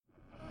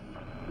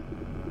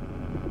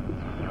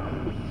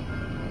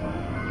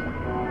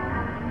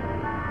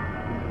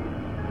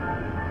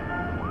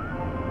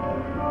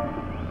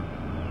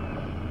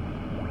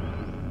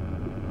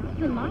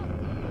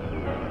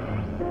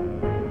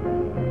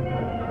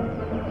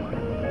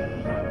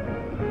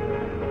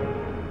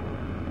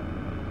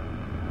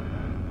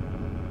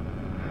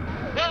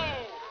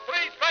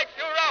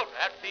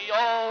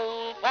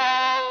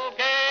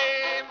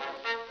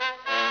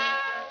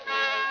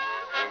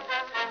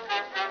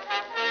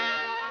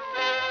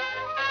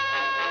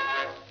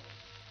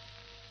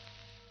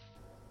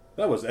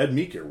That was Ed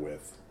Meeker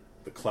with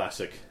the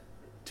classic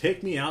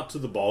Take Me Out to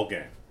the Ball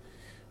Game,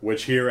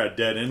 which here at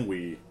Dead End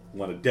we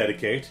want to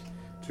dedicate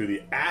to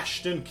the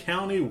Ashton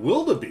County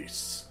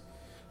Wildebeests,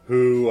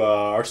 who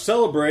are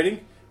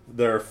celebrating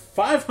their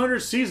 500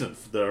 season,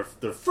 their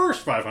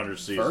first 500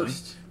 season.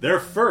 Their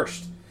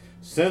first.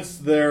 Since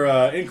their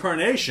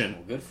incarnation.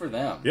 Well, good for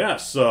them.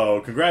 Yes,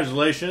 so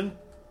congratulations,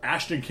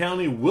 Ashton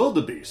County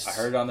Wildebeests. I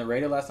heard it on the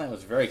radio last night. It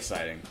was very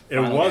exciting. It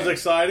was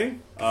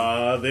exciting.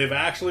 They've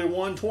actually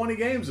won 20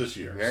 games this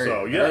year.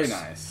 Very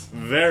nice.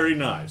 Very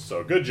nice.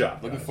 So good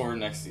job. Looking forward to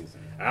next season.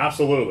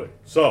 Absolutely.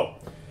 So,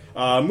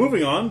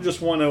 moving on,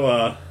 just want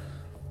to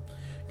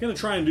gonna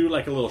try and do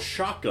like a little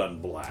shotgun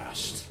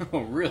blast.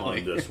 Oh, really?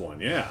 On this one,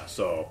 yeah.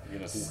 So you're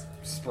gonna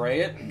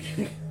spray it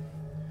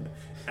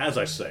as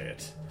I say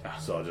it.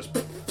 So I'll just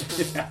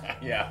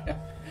yeah.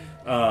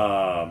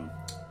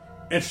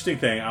 Interesting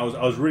thing. I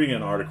was reading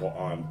an article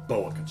on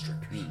boa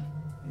constrictors.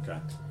 Okay,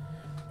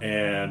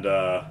 and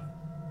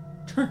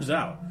turns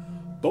out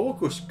boa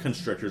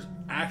constrictors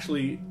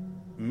actually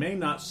may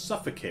not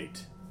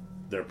suffocate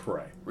their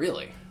prey.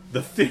 Really?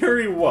 The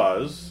theory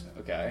was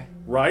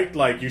right,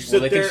 like you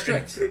sit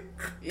there,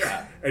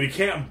 yeah, and you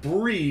can't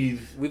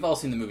breathe. We've all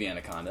seen the movie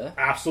Anaconda.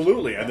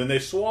 Absolutely, and then they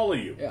swallow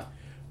you. Yeah.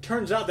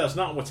 Turns out that's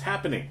not what's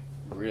happening.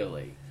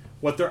 Really?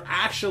 What's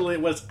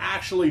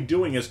actually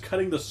doing is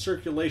cutting the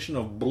circulation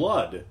of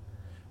blood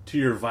to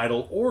your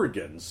vital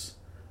organs,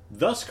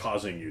 thus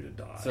causing you to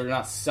die. So they're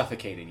not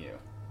suffocating you.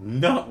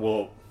 No,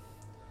 well,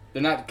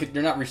 they're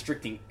not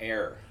restricting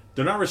air.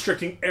 They're not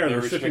restricting air. They're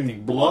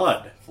restricting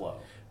blood flow.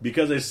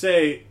 Because they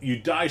say you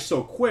die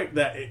so quick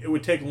that it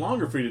would take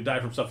longer for you to die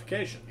from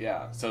suffocation.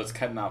 Yeah, so it's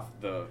cutting off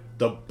the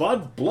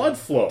blood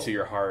flow to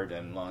your heart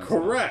and lungs.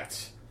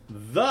 Correct.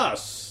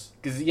 Thus.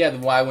 Because,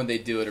 why wouldn't they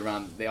do it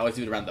around... They always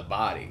do it around the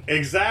body.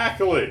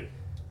 Exactly.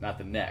 Not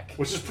the neck.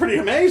 Which is pretty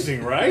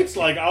amazing, right?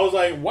 Like, I was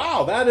like,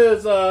 wow, that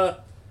is...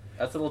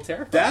 That's a little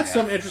terrifying. That's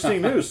some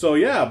interesting news. So,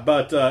 yeah,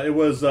 but it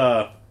was...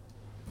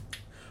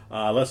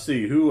 let's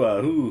see,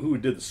 who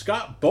did the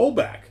Scott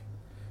Boback.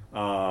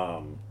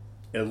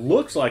 It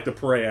looks like the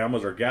prey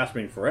animals are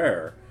gasping for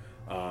air,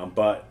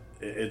 but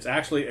it's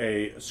actually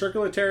a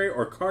circulatory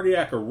or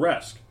cardiac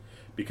arrest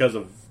because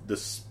of the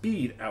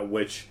speed at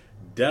which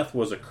death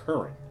was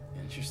occurring.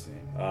 Interesting.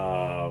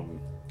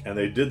 And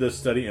they did this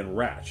study in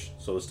rats.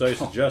 So the study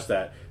suggests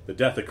that the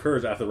death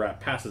occurs after the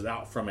rat passes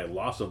out from a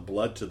loss of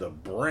blood to the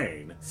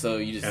brain. So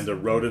and the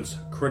rodent's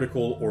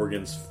critical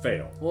organs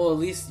fail. Well, at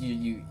least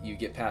you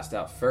get passed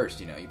out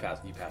first. You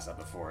pass out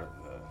before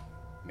the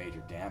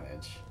major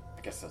damage.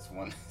 I guess that's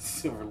one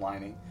silver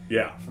lining.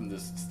 Yeah. From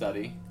this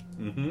study.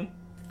 Mm-hmm.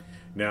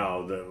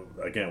 Now,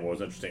 what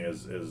was interesting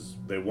is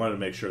they wanted to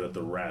make sure that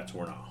the rats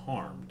were not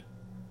harmed.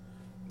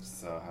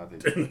 So how they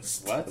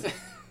what?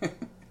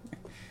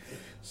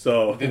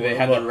 So did they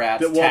have the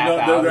rats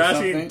tap out? They're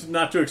asking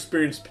not to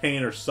experience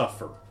pain or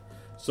suffer.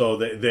 So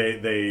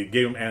they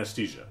gave them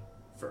anesthesia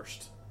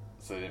first.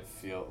 So they didn't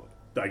feel.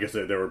 I guess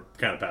they were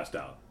kind of passed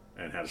out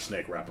and had a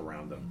snake wrap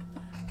around them,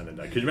 and then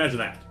died. Could you imagine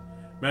that?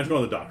 Imagine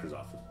going to the doctor's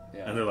office,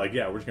 and they're like,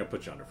 "Yeah, we're just gonna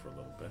put you under for a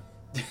little bit."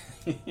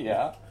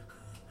 Yeah.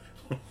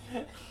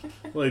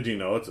 Well, do you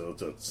know it's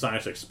a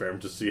science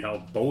experiment to see how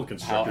boa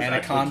constrictors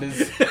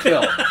anacondas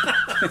kill.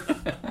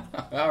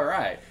 All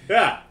right.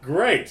 Yeah,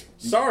 great.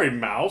 Sorry,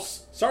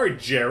 Mouse. Sorry,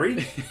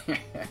 Jerry.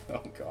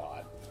 Oh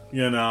God.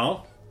 You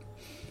know.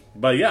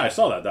 But yeah, I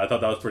saw that. I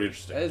thought that was pretty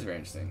interesting. That is very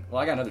interesting.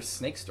 Well, I got another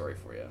snake story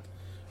for you.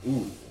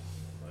 Ooh,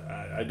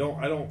 I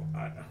don't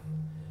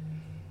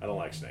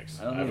like snakes.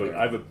 I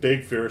have a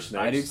big fear of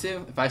snakes. I do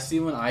too. If I see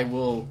one, I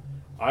will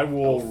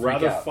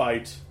rather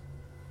fight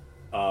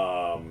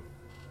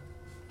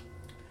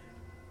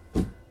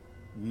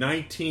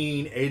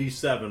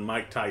 1987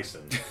 Mike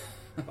Tyson.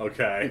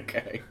 Okay.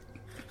 Okay.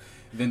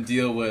 Then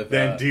deal with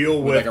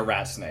like a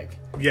rat snake.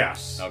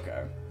 Yes.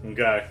 Okay.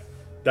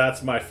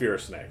 That's my fear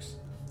of snakes.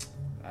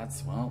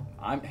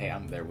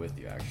 I'm there with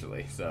you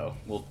actually. So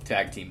we'll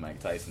tag team Mike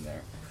Tyson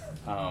there.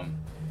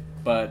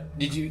 But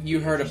did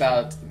you heard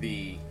about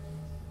the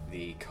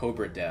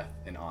cobra death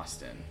in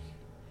Austin?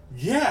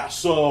 Yeah.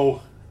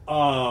 So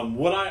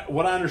what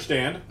I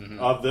understand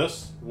of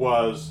this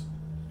was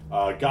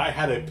a guy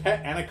had a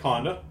pet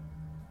anaconda.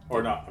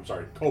 Or not, I'm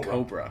sorry,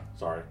 cobra.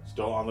 Sorry,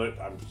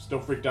 I'm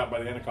still freaked out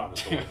by the anaconda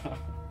story.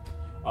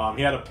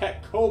 He had a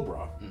pet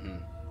cobra,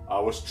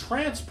 was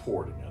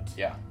transporting it.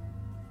 Yeah.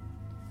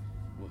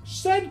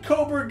 Said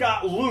cobra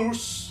got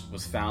loose.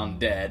 Was found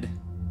dead.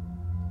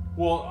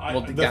 Well,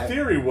 the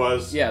theory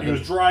was he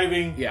was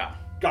driving,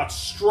 got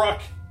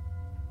struck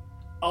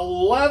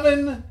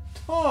 11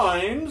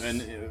 times. And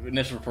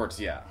initial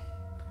reports,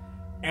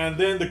 And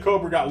then the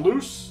cobra got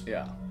loose.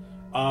 Yeah.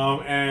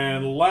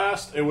 And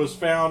last, it was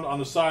found on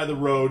the side of the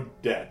road,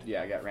 dead.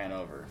 Yeah, it got ran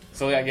over.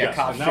 So and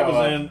cops that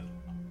was in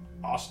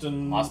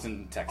Austin,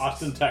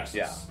 Texas.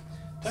 Yeah,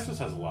 Texas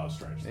has a lot of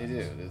strange things. They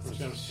do. There's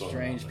some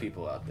strange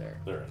people out there.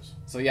 There is.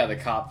 So the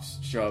cops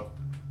show up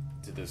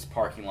to this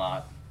parking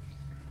lot.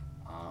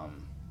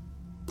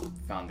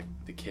 Found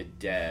the kid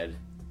dead,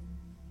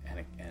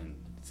 and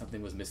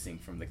something was missing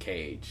from the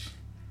cage.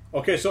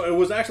 Okay, so it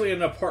was actually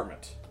an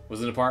apartment.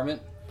 Was it an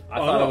apartment? I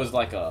Oh, thought no. it was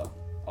like a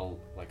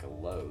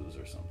Lowe's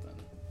or something.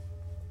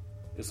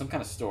 It was some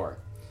kind of store.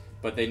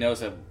 But they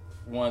noticed that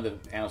one of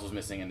the animals was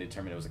missing and they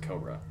determined it was a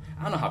cobra.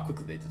 I don't know how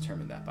quickly they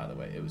determined that, by the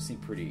way. It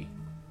seemed pretty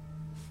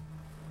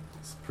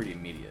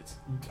immediate.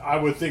 I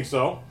would think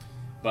so.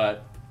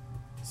 But,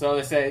 so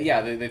they say,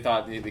 yeah, they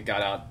thought they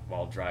got out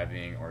while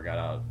driving or got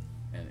out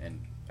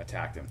and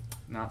attacked him.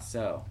 Not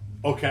so.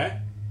 Okay.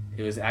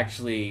 It was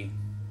actually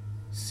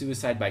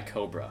suicide by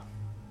cobra.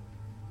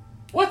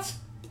 What?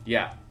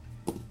 Yeah.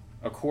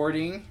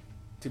 According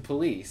to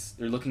police,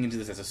 they're looking into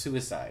this as a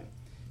suicide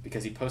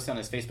because he posted on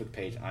his Facebook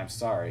page, "I'm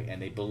sorry,"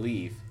 and they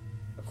believe,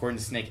 according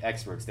to snake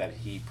experts, that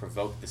he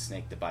provoked the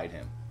snake to bite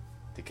him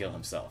to kill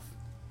himself.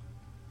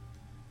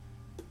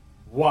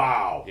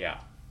 Wow. Yeah.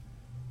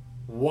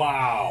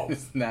 Wow.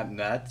 Isn't that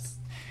nuts?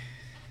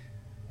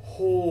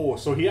 Oh,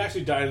 so he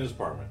actually died in his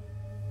apartment.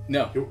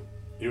 No.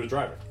 He was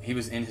driving. He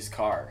was in his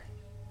car,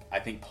 I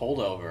think pulled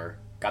over,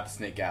 got the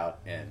snake out,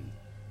 and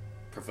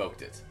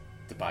provoked it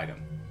to bite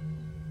him.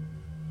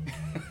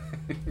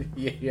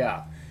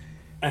 Yeah.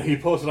 And he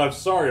posted, "I'm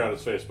sorry," on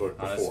his Facebook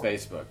before. On his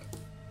Facebook.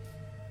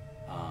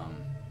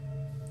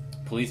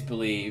 Police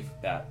believe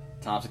that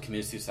Thompson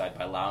committed suicide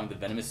by allowing the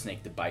venomous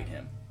snake to bite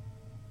him.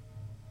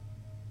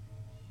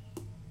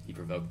 He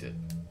provoked it.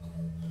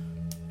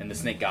 And the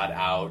snake got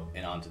out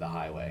and onto the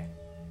highway.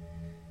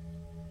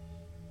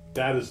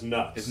 That is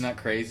nuts. Isn't that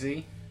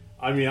crazy?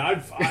 I mean,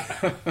 I've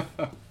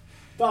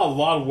got a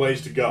lot of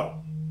ways to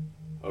go.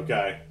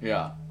 Okay?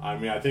 Yeah. I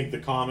mean, I think the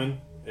common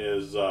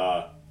is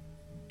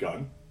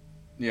gun,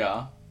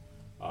 Yeah.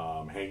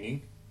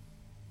 hanging.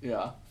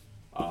 Yeah.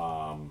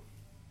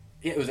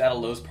 Yeah, it was at a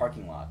Lowe's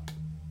parking lot.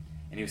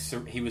 And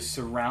he was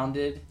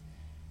surrounded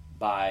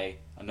by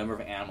a number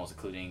of animals,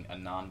 including a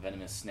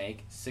non-venomous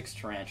snake, 6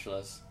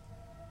 tarantulas,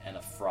 and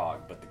a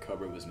frog, but the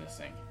cobra was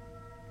missing.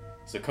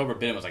 So cobra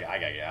bit him, was like, "I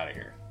gotta get out of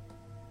here.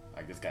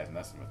 Like, this guy's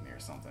messing with me or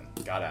something."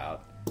 Got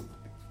out. The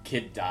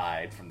kid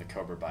died from the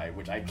cobra bite,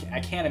 which I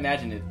can't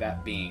imagine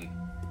that being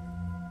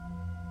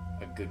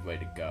a good way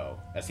to go.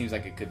 That seems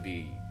like it could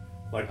be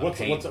Like, a what's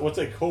pain.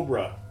 a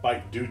cobra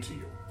bite do to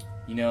you?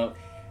 You know,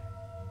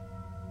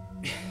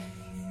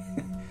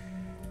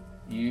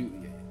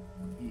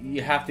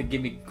 you have to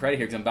give me credit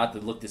here because I'm about to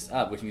look this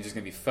up, which means there's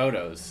going to be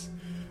photos.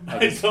 I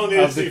don't need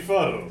to see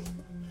photos.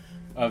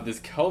 Of this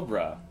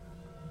cobra.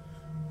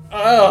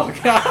 Oh,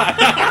 God.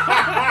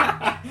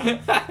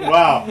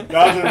 Wow,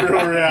 that was a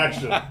real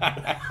reaction.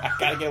 I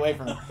gotta get away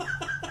from him.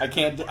 I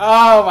can't do...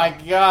 Oh, my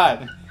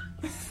God.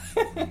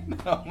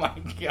 Oh, my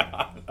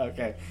God.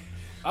 Okay.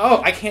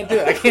 Oh, I can't do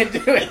it. I can't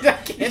do it. I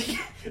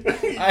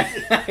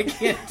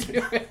can't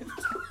do it.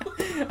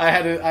 I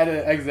had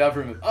to exit out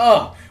from it.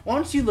 Oh, why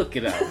don't you look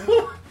it up?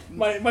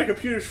 My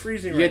computer's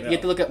freezing You right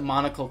have to look at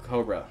monocle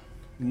cobra.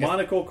 now.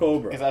 Monocle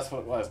cobra. Because that's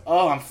what it was.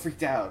 Oh, I'm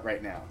freaked out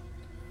right now.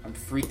 I'm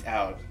freaked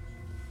out.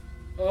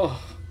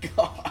 Oh,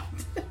 God.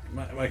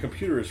 My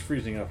computer is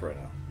freezing up right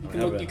now.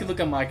 You can look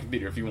on my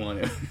computer if you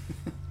want to.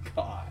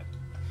 God.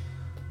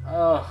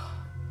 Oh.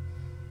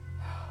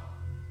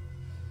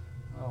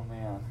 Oh,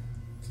 man.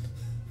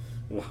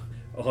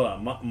 Hold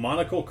on.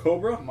 Monocle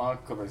cobra?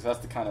 Monocle cobra, that's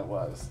the kind it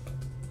was.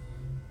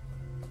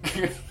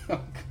 Oh,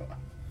 God.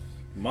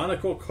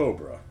 Monocle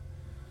cobra.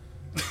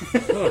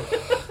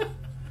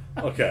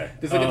 Okay.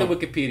 Just look at the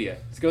Wikipedia.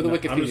 Let's go to the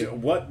Wikipedia.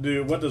 What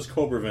does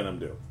cobra venom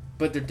do?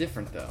 But they're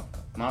different, though.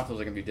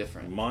 Monocles are going to be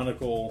different.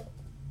 Monocle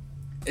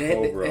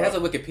It has a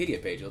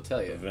Wikipedia page, it'll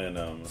tell you.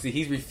 venom. See,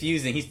 he's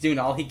refusing. He's doing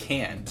all he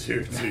can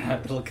Dude.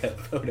 to look at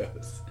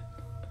photos.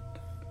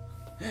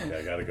 Okay,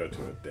 I gotta go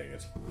to it. Dang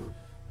it.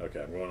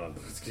 Okay, I'm going on.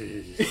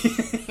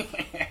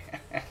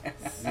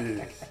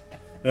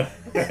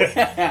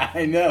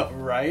 I know,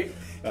 right?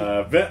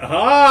 Okay.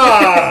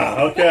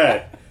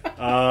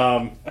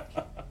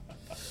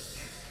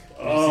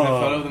 You seen a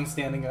photo of them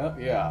standing up?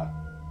 Yeah.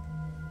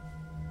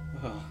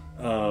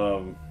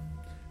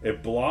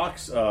 It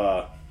blocks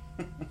God,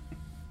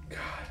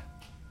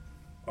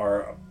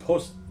 our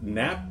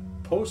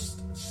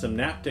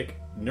postsynaptic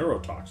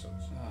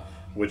neurotoxins,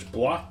 which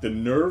block the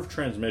nerve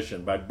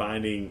transmission by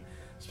binding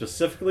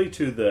specifically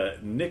to the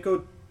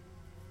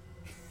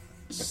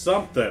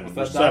something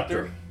What's that,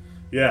 receptor. doctor?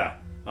 Yeah,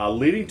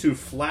 leading to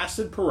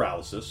flaccid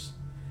paralysis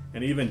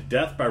and even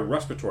death by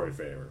respiratory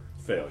failure.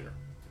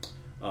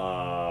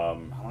 How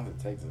long does it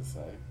take to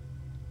say?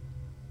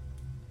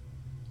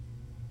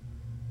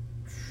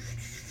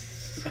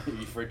 Are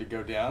you afraid to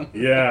go down?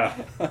 Yeah.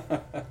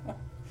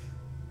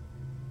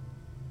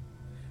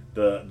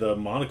 The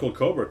monocle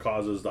cobra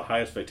causes the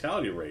highest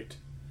fatality rate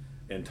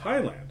in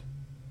Thailand.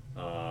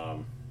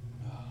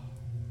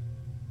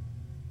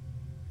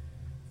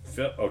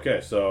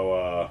 Okay,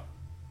 so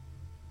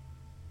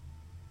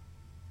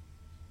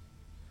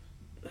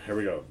here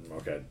we go.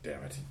 Okay,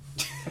 damn it.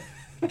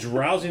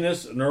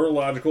 Drowsiness,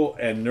 neurological,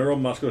 and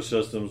neuromuscular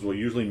systems will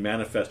usually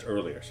manifest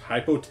earlier.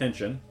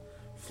 Hypotension,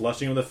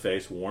 flushing of the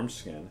face, warm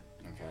skin,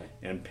 Okay.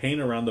 and pain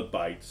around the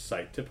bite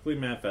site typically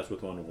manifest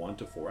within 1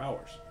 to 4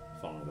 hours.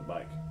 following the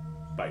bite.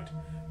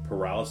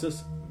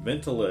 Paralysis,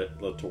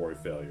 ventilatory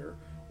failure,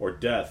 or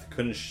death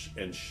could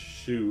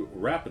ensue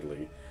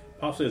rapidly,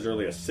 possibly as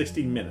early as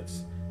 60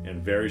 minutes,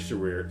 in very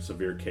severe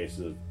cases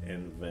of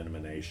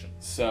envenomation.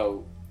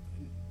 So,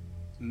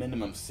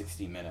 minimum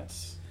 60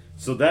 minutes.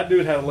 So that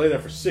dude had to lay there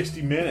for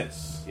 60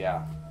 minutes.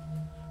 Yeah.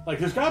 Like,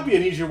 there's got to be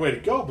an easier way to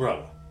go,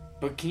 brother.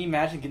 But can you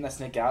imagine getting that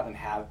snake out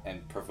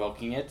and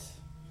provoking it?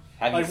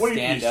 Having Like, what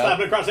stand you up?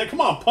 slapping across? Say,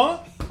 come on,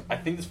 punk. I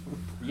think this.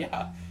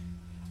 Yeah.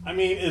 I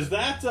mean, is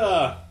that?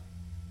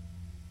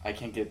 I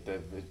can't get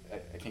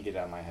I can't get it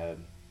out of my head.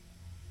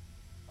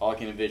 All I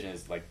can envision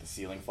is like the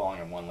ceiling falling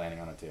and one landing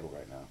on a table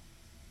right now.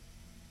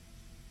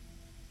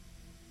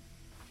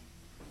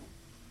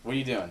 What are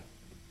you doing?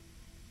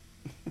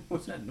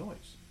 What's that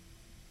noise?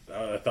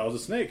 I thought it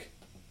was a snake.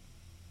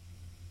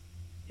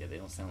 Yeah, they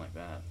don't sound like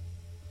that.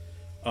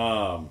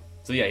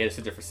 So yeah, he had to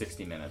sit there for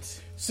 60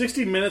 minutes.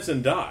 60 minutes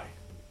and die.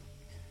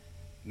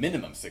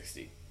 Minimum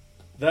 60.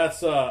 That's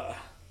So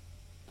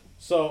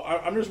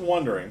I'm just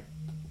wondering.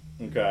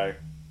 Okay.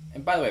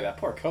 And by the way, that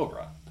poor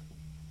cobra.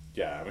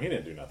 Yeah, I mean, he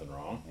didn't do nothing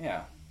wrong.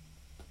 Yeah.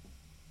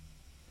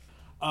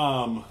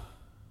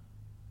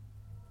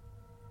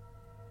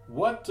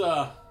 What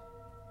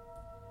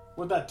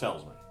that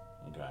tells me.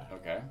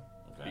 Okay.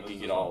 You can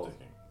get all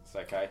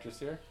psychiatrists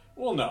here.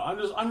 Well, no,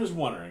 I'm just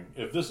wondering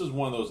if this is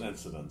one of those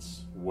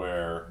incidents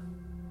where,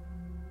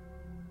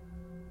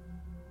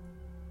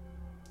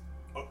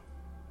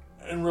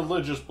 in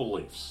religious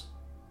beliefs,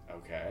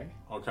 okay,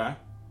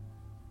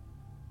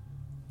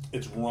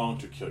 it's wrong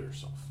to kill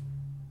yourself,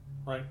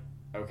 right?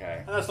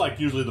 Okay. And that's like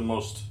usually the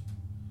most,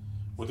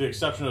 with the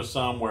exception of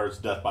some where it's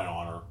death by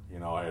honor. You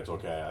know, hey, it's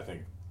okay. I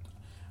think,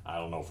 I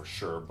don't know for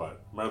sure,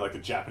 but remember like the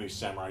Japanese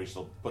samurai used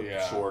to put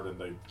the sword and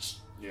they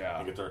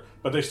get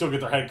but they still get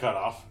their head cut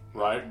off,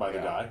 right, by the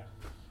guy.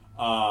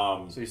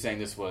 So you're saying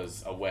this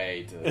was a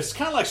way to... It's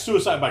kind of like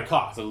suicide by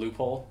cop. It's a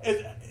loophole?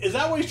 Is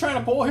that what he's trying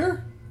to pull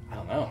here? I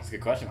don't know. It's a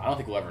good question. I don't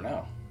think we'll ever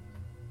know.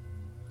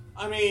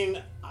 I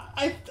mean,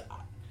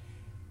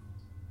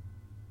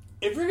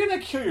 if you're going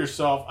to kill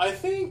yourself, I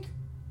think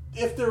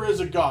if there is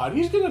a God,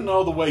 he's going to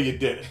know the way you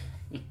did it.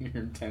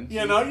 Your intentions?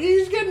 You know,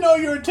 he's going to know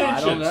your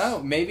intentions. I don't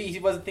know. Maybe he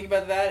wasn't thinking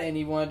about that and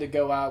he wanted to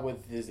go out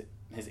with his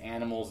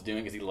animals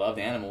doing, because he loved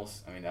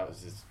animals. I mean, that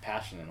was his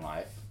passion in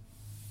life.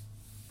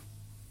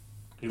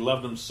 He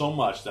loved them so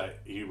much that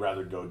he'd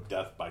rather go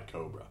death by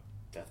cobra.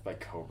 Death by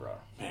cobra.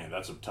 Man,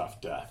 that's a tough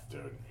death,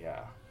 dude.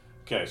 Yeah.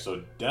 Okay,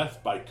 so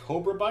death by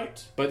cobra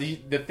bite? But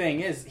the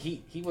thing is,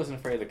 he wasn't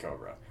afraid of the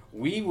cobra.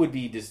 We would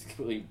be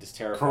completely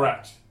terrified.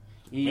 Correct.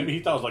 Maybe he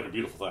thought it was like a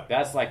beautiful thing.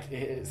 That's like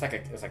it's like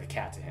a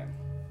cat to him.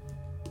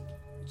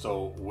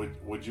 So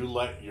would you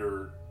let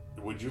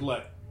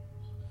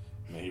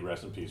may he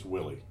rest in peace,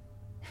 Willie,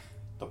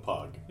 the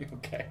pug,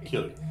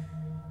 kill you?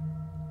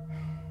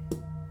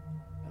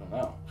 I don't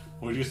know.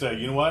 Would you say,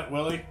 you know what,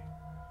 Willie?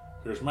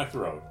 Here's my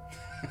throat.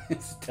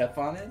 Step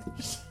on it?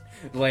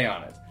 Lay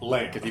on it.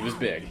 Because he was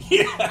big.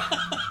 Yeah.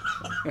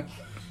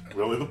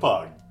 Willie the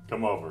pug,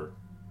 come over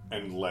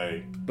and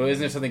lay. But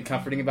isn't there something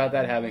comforting about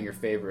that, having your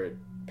favorite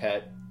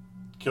pet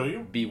kill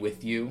you? Be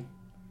with you?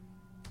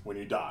 When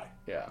you die.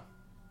 Yeah.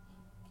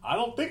 I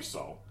don't think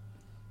so.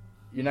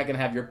 You're not going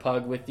to have your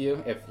pug with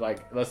you? If,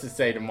 like, let's just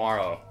say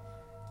tomorrow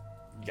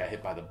you got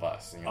hit by the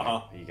bus and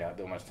you got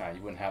so much time.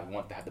 You wouldn't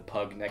want to have the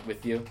pug neck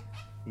with you?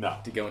 No.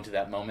 To go into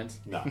that moment?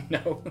 No.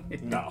 No?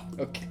 No.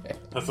 Okay.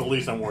 That's the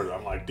least I'm worried about.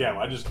 I'm like, damn,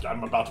 I'm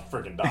about to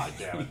freaking die,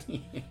 damn it.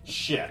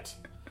 Shit.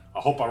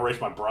 I hope I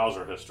erase my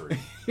browser history.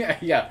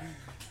 Yeah.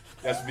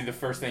 That would be the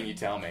first thing you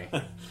tell me.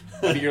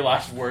 That'd be your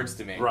last words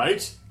to me.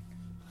 Right?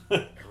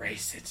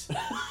 Erase it.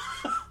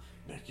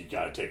 Nick, you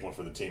gotta take one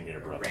for the team here,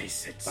 brother.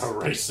 Erase it.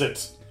 Erase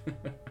it.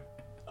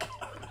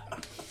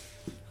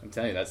 I'm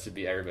telling you, that should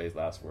be everybody's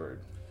last word.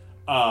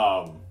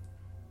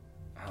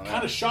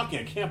 Kind of shocking.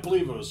 I can't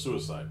believe it was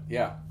suicide.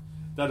 Yeah.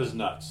 That is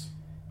nuts.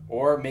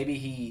 Or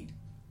maybe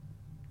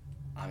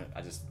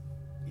I just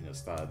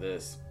thought of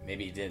this.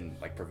 Maybe he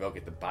didn't like provoke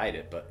it to bite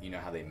it, but you know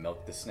how they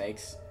milk the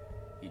snakes?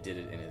 He did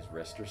it in his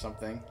wrist or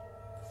something.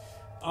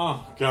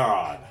 Oh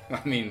God!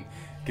 I mean,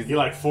 because he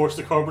like forced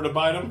the cobra to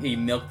bite him. He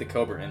milked the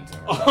cobra into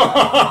him.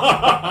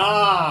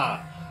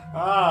 I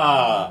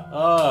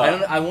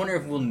wonder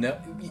if we'll know.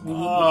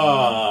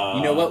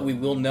 You know what? We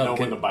will know. Know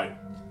when to bite.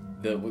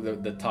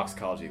 The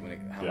toxicology,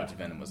 how much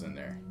venom was in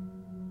there.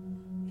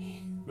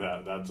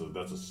 That's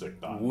a sick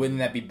thought. Wouldn't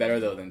that be better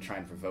though than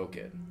trying to provoke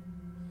it?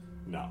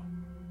 No.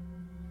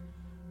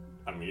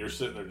 I mean, you're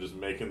sitting there just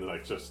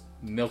just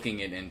milking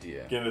it into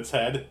you, getting its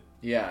head.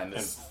 Yeah, and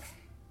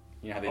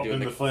you know how they do it in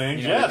the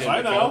flames. Yes,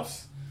 I know.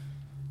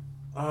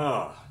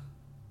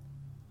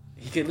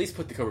 He could at least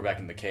put the cobra back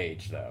in the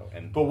cage, though.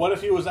 But what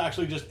if he was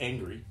actually just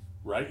angry?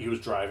 Right? He was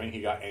driving.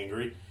 He got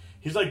angry.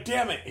 He's like,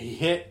 "Damn it!"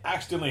 He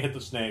accidentally hit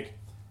the snake,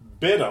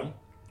 bit him.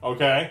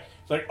 Okay,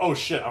 it's like, "Oh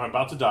shit! I'm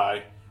about to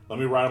die. Let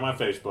me write on my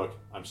Facebook.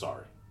 I'm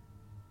sorry."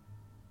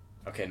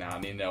 Okay, now I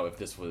need to know if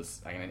this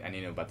was. I need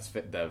to know about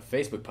the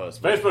Facebook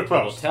post. Facebook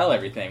post. Tell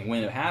everything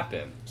when it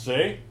happened.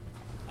 See,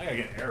 I gotta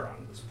get air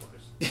on this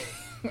place.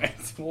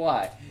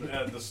 Why?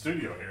 At the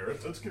studio here,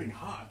 it's getting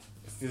hot.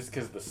 It's just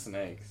because of the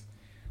snakes.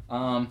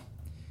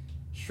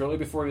 Shortly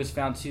before he was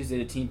found Tuesday,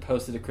 the team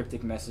posted a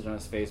cryptic message on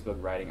his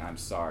Facebook writing, "I'm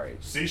sorry."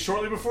 See,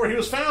 shortly before he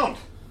was found.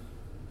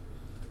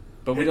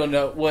 But we don't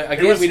know. Well,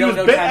 again, we don't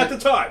know bit time at the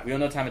time. We don't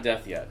know time of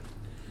death yet.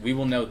 We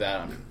will know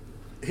that.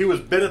 He was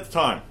bit at the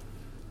time.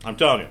 I'm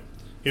telling you.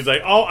 He's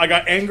like, oh, I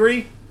got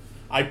angry.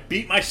 I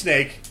beat my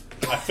snake.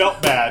 I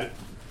felt bad.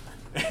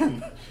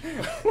 And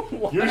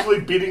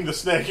usually beating the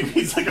snake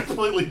means a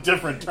completely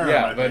different term.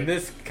 Yeah, I but think. in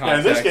this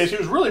context, in this case, he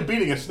was really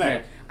beating a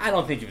snake. I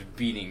don't think he was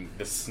beating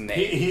the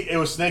snake. It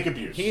was snake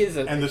abuse. He is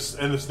and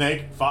the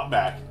snake fought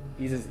back.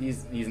 He's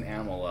an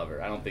animal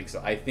lover. I don't think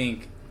so. I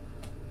don't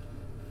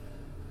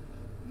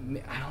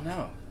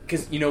know.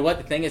 Because you know what?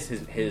 The thing is,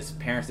 his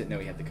parents didn't know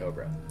he had the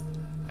cobra.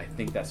 I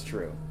think that's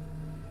true.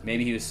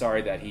 Maybe he was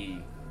sorry that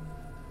he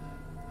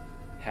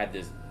had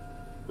this...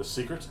 The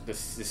secret? This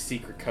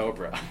secret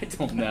cobra. I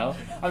don't know.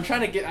 I'm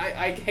trying to get...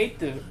 I hate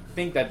to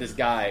think that this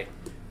guy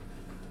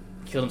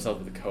killed himself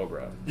with a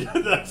cobra. Yeah,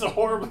 that's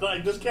horrible. I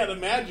just can't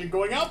imagine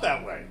going out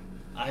that way.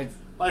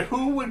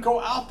 Who would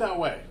go out that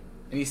way?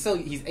 And he's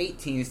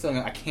 18. He's still...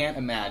 I can't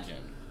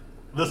imagine.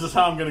 This is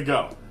how I'm going to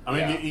go. I'm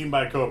going to get eaten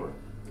by a cobra.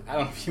 I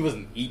don't know if he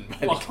wasn't eaten by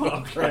the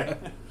cobra.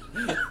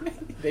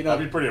 Okay.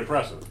 That'd be pretty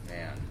impressive.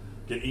 Man.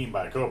 Get eaten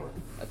by a cobra.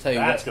 I'll tell you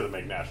That's going to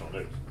make national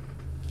news.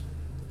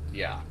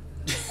 Yeah.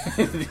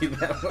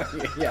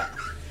 Yeah.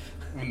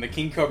 When the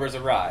king cobras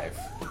arrive.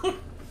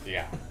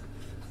 Yeah.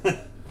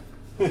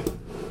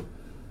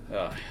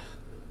 Wow,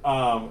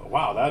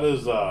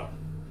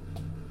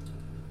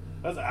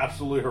 that's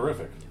absolutely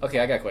horrific. Okay,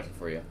 I got a question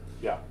for you.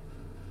 Yeah.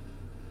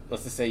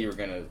 Let's just say you were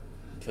going to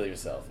kill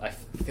yourself. I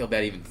feel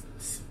bad even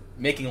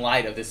making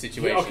light of this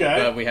situation, okay.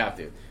 But we have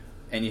to.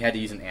 And you had to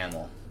use an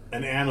animal.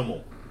 An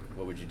animal.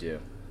 What would you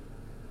do?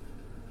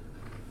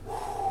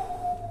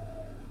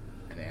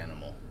 An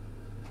animal.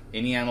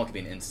 Any animal could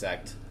be an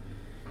insect,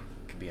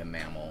 could be a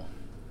mammal,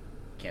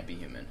 can't be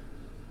human.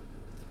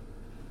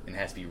 And it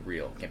has to be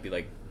real. Can't be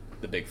like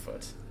the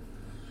Bigfoot.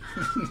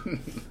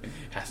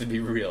 Has to be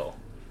real.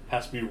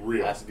 Has to be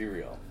real. Has to be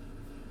real.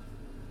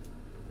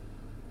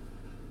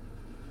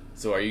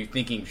 So are you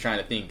trying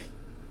to think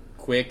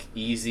quick,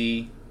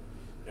 easy?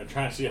 I'm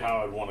trying to see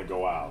how I'd want to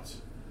go out.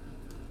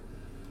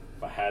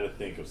 If I had to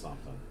think of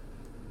something.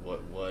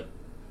 What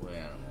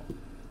animal?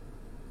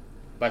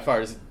 By far,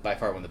 this is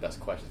one of the best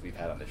questions we've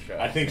had on this show.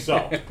 I think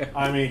so.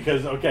 I mean,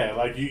 because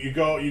you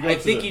go. I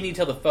think you need to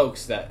tell the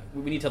folks that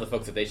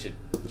they should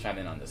chime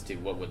in on this too.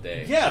 What would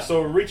they? Yeah.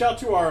 So reach out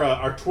to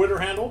our Twitter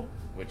handle,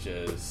 which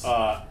is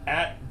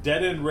at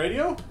Dead End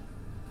Radio.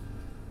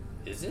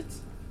 Is it?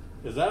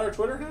 Is that our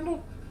Twitter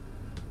handle?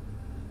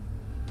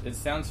 It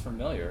sounds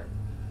familiar.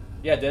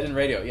 Yeah, Dead End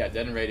Radio. Yeah,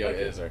 Dead End Radio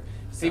is.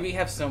 See, we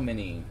have so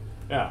many.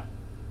 Yeah.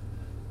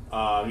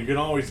 You can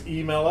always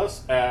email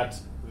us at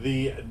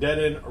the Dead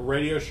End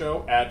Radio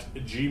Show at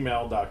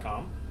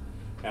gmail.com.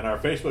 And our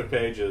Facebook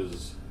page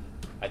is...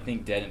 I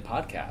think Dead End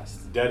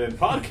Podcast. Dead End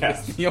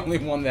Podcast. It's the only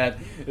one that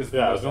is...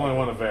 Yeah, it's the only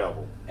one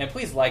available. And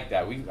please like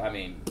that.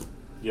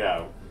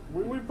 Yeah,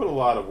 we put a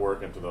lot of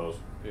work into those.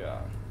 Yeah.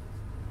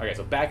 Okay,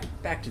 so back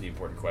to the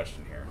important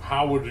question here.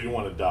 How would you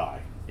want to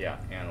die? Yeah,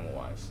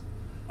 animal-wise.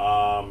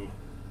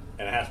 And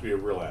it has to be a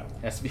real animal.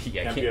 It has to be,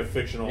 it can't be a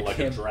fictional, like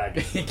a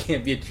dragon. It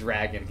can't be a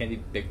dragon. It can't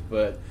be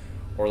Bigfoot.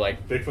 Or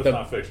like... Bigfoot's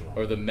not fictional.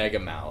 Or the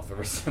Megamouth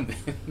or something.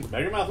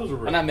 Megamouth was a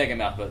real... Not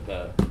Megamouth, but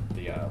the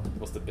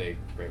what's the big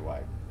great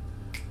white?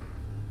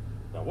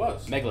 That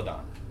was.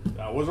 Megalodon.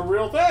 That was a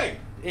real thing.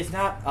 It's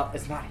not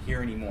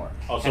here anymore.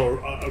 Oh, so,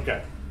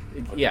 okay.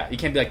 Yeah, you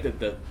can't be like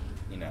the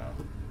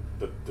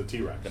The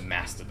T-Rex. The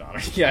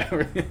mastodon. Yeah.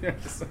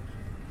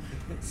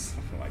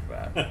 Something like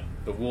that.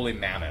 The woolly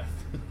mammoth.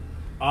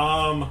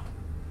 I'm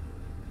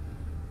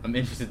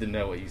interested to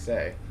know what you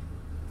say.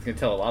 It's going to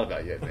tell a lot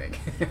about you, I think.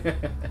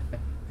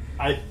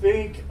 I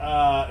think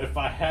if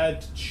I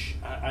had to...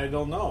 I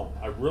don't know.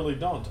 I really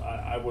don't.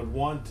 I would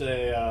want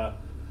a...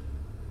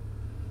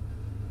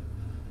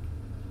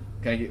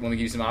 Want me to give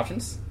you some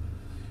options?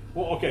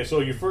 Well, okay,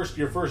 so you first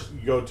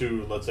go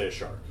to, let's say, a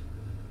shark.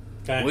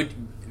 Okay?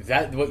 Is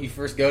that what you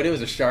first go to,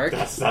 is a shark?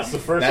 That's the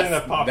first thing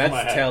that pops in my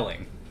head. That's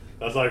telling.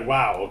 That's like,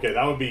 wow, okay,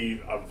 that would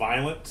be a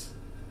violent,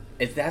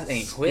 that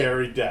ain't quick.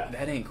 Scary death.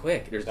 That ain't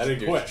quick. There's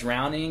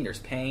drowning, there's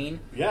pain.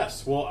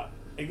 Yes, well,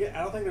 again,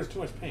 I don't think there's too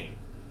much pain.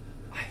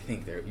 I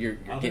think I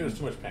don't think there's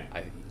too much pain.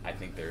 I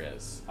think there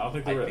is. I don't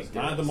think there is.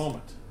 Not at the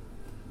moment.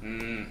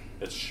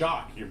 It's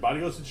shock. Your body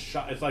goes into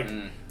shock. It's like,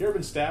 you ever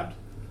been stabbed?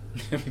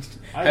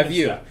 Have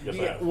you? Stabbed. Yes,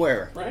 I have.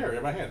 Where? Right here,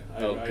 in my hand.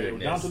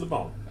 Goodness. Down to the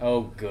bone.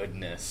 Oh,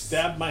 goodness.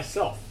 Stabbed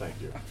myself, thank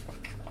you.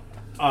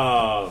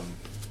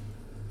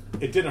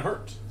 It didn't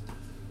hurt.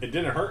 It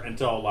didn't hurt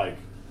until, like,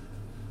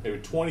 maybe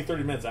 20,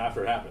 30 minutes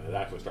after it happened. It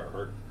actually started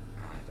hurting.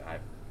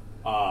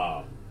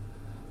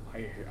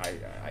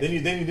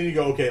 Then you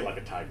go, okay, like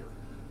a tiger.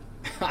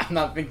 I'm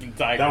not thinking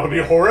tiger. That would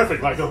be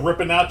horrific, like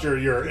ripping out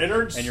your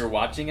innards. And you're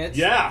watching it?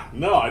 Yeah,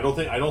 no, I don't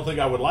think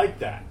I would like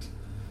that.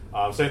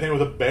 Same thing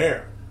with a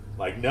bear.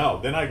 Like, no.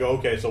 Then I go,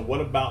 okay, so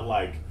what about,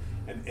 like,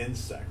 an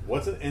insect.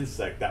 What's an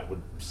insect that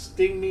would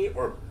sting me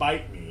or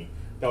bite me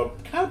that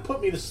would kind of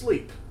put me to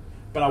sleep,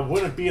 but I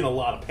wouldn't be in a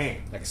lot of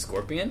pain? Like a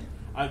scorpion?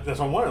 That's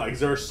what I'm wondering. Like, is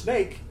there a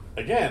snake,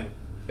 again,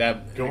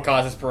 That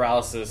causes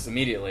paralysis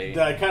immediately.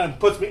 that kind of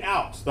puts me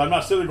out? So I'm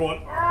not sitting there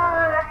going,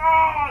 "Arr,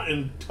 ah,"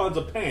 in tons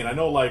of pain. I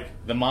know, like...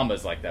 The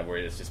mamba's like that, where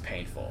it's just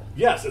painful.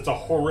 Yes, it's a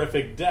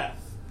horrific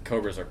death.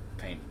 Cobras are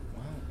painful.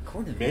 Well,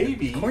 according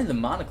to the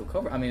monocle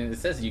cobra, I mean, it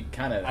says you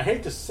kind of... I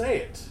hate to say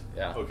it,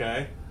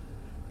 okay?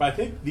 But I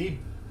think the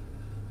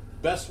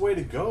best way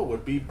to go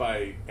would be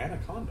by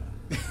anaconda.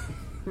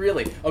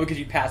 Really? Oh, because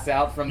you pass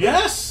out from...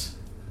 Yes!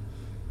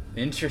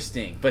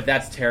 Interesting. But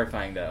that's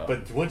terrifying, though.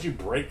 But once you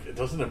break,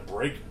 doesn't it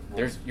break?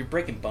 You're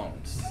breaking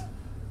bones.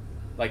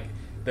 Like,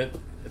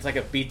 it's like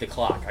a beat the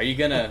clock. Are you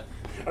gonna...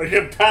 Are you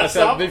gonna pass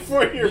out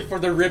before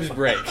the ribs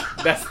break?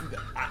 That's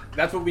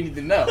what we need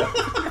to know.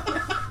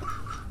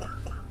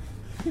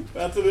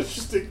 That's an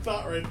interesting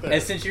thought right there.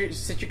 And since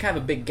you're kind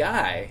of a big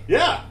guy,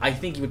 yeah, I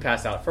think you would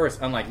pass out first.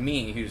 Unlike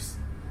me, who's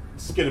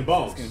skin and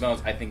bones.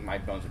 I think my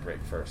bones would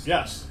break first.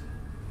 Yes.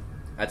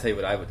 I tell you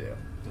what I would do.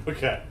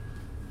 Okay.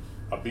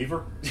 A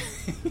beaver?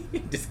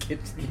 Just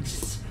kidding.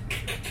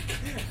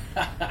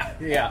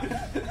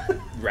 Yeah.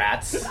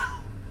 Rats.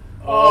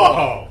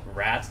 Oh.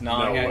 Rats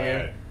gnawing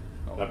at you.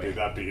 Oh,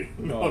 that'd be.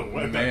 No Oh,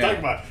 way. man. Talk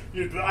about.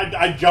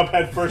 I'd jump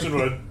head first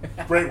into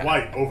a great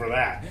white over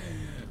that.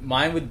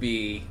 Mine would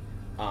be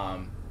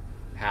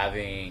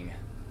having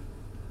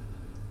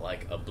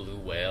like a blue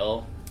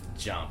whale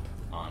jump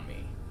on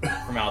me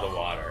from out of the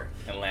water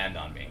and land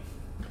on me.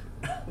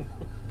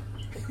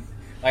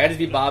 Like, I'd just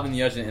be bobbing in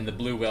the ocean and the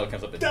blue whale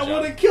comes up and That jumps.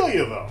 wouldn't kill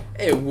you, though.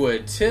 It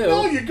would, too.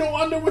 No, you go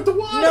under with the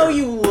water. No,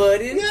 you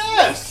wouldn't.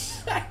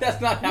 Yes. That's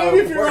not how Maybe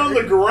it if you're on the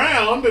works.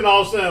 ground and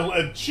all of a sudden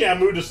a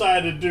Shamu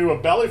decided to do a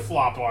belly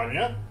flop on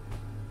you.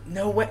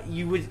 No way.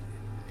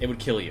 It would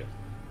kill you.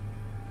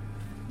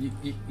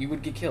 You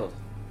would get killed.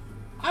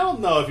 I don't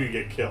know if you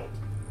get killed.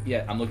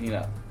 Yeah, I'm looking it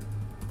up.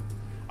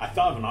 I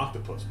thought of an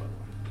octopus, by the way.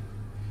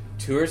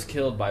 Tourists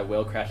killed by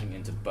whale crashing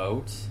into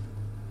boat.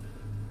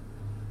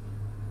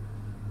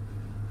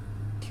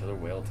 Killer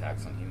whale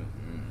attacks on human.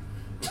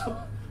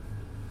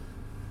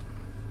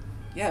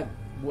 Yeah,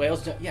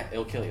 whales. Yeah,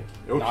 it'll kill you.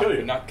 It'll kill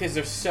you. Not because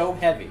they're so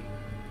heavy.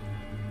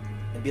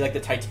 It'd be like the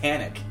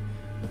Titanic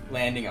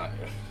landing on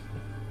you.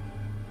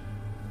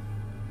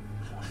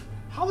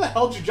 How the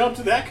hell did you jump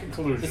to that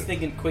conclusion? Just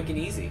thinking quick and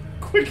easy.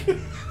 Quick.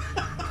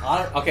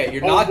 Okay,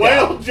 you're A knocked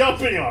whale out.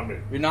 jumping on me.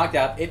 You're knocked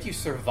out. If you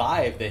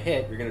survive the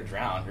hit, you're gonna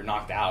drown. You're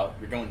knocked out.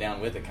 You're going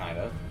down with it, kind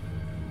of.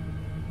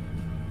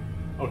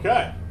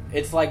 Okay.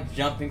 It's like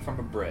jumping from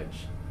a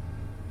bridge.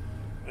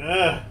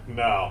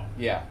 No.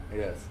 Yeah, it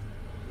is.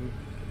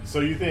 So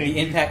you think... The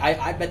impact...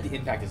 I bet the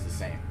impact is the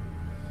same.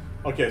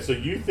 Okay, so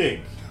you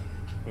think...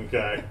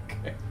 Okay.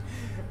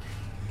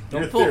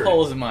 Don't Your pull theory.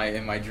 holes in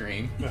my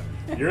dream.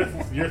 You're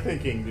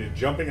thinking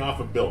jumping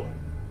off a building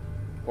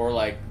Or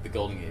like the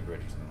Golden Gate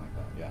Bridge or something like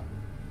that,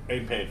 yeah.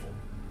 ain't painful.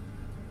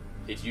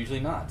 It's usually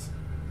not.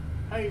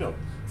 How do you know this?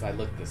 Because I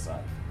looked this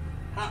up.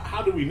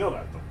 How do we know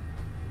that, though?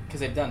 Because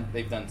they've done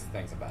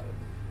things about it.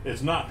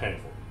 It's not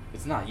painful.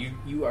 It's not.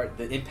 You are...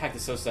 The impact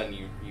is so sudden,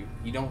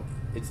 you don't...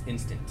 It's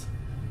instant.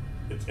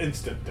 It's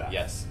instant death.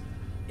 Yes.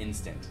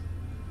 Instant.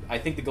 I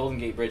think the Golden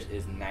Gate Bridge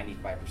is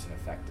 95%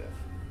 effective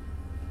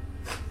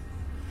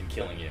in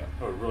killing you.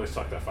 Oh, it really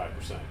sucked that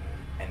 5%.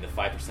 And the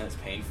 5% is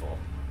painful,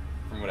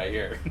 from what I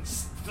hear.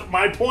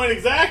 My point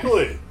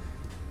exactly!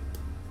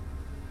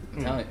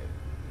 I'm telling you.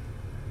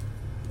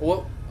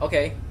 Well,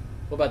 okay.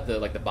 What about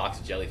the box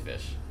of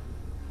jellyfish?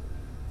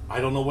 I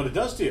don't know what it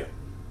does to you.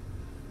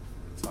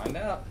 Let's find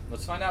out.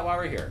 Let's find out why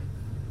we're here.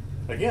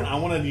 Again, I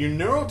want a new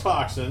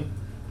neurotoxin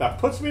that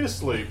puts me to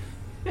sleep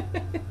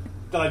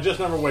that I just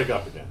never wake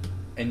up again.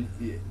 And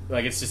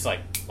like it's just like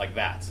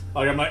that.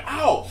 Like I'm like,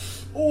 ow!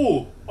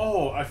 Ooh!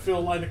 Oh, I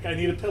feel like I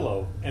need a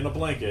pillow and a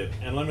blanket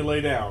and let me lay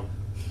down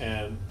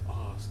and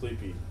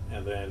sleepy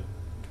and then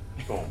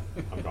boom,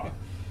 I'm gone.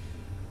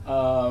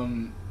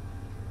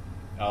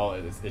 Oh,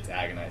 it's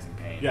agonizing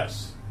pain.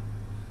 Yes.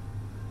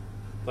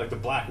 Like the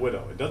Black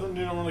Widow. It doesn't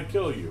normally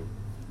kill you,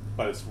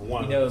 but it's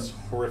one that's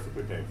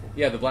horrifically painful.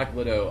 Yeah, the Black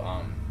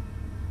Widow,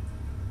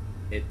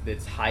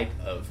 its hype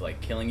of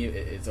like killing you,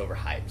 it's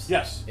overhyped.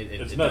 Yes. It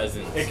doesn't.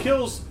 doesn't. It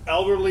kills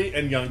elderly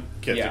and young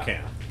kids. Yeah, It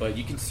can. but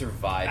you can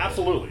survive.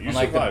 Absolutely, you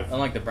survive. survive.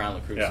 Unlike the Brown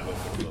Recruits, Yeah.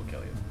 which will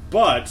kill you.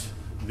 But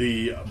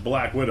the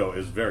Black Widow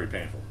is very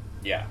painful.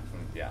 Yeah,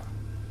 yeah.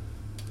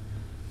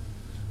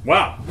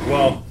 Wow.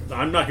 Well,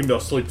 I'm not going to be able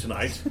to sleep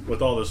tonight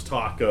with all this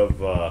talk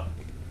of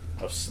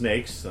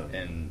snakes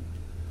And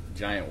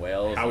giant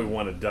whales. how we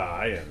want to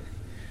die. And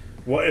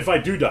well, if I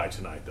do die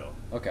tonight, though.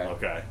 Okay.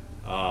 Okay.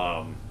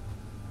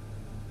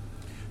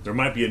 There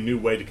might be a new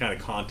way to kind of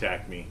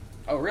contact me.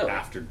 Oh, really?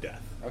 After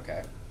death.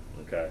 Okay.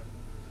 Okay.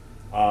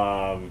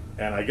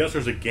 And I guess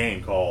there's a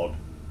game called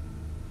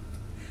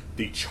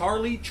the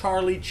Charlie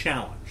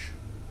Challenge.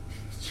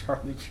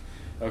 Charlie.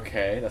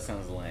 Okay, that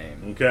sounds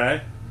lame.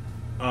 Okay.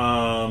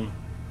 And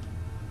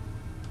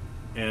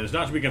it's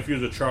not to be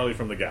confused with Charlie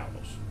from the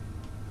Gallows.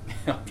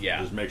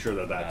 Yeah. Just make sure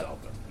that that's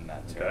out there. In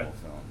that terrible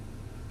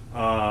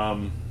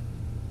film.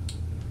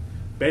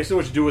 Basically,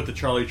 what you do with the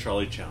Charlie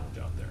challenge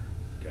out there,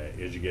 okay,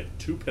 is you get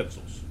 2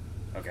 pencils.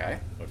 Okay.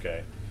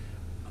 Okay.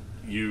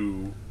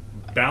 You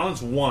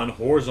balance one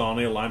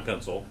horizontally aligned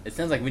pencil It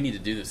sounds like we need to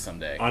do this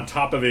someday. on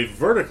top of a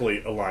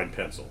vertically aligned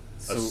pencil,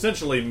 So-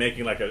 essentially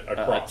making like a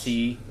cross. A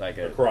T, like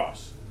A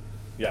cross.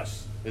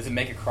 Yes. Does it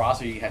make a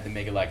cross, or you have to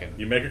make it like a?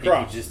 You make a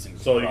cross. equidistant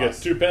So you get cross?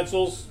 2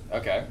 pencils.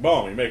 Okay.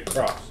 Boom. You make a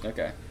cross.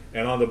 Okay.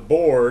 And on the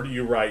board,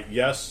 you write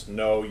yes,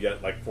 no,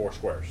 yet, like 4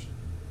 squares.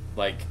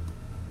 Like,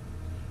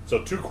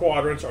 So 2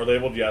 quadrants are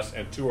labeled yes,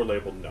 and 2 are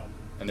labeled no.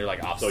 and they're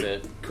like So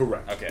opposite.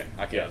 correct. Okay.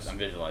 Yes. I'm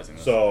visualizing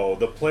this. So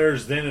the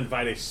players then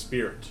invite a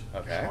spirit,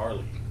 Okay.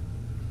 Charlie,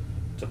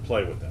 to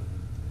play with them.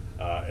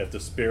 If the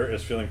spirit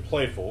is feeling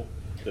playful,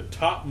 the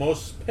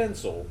topmost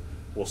pencil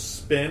will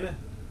spin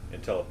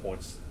until it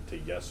points to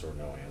yes or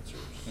no answers.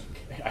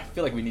 I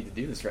feel like we need to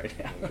do this right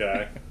now.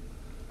 Okay.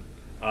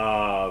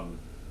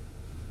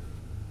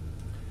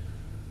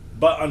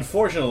 But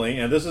unfortunately,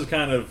 and this is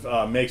kind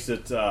of makes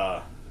it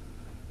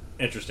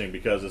interesting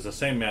because it's the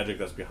same magic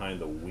that's behind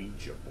the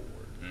Ouija board.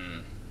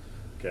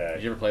 Okay.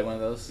 Did you ever play one of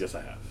those? Yes,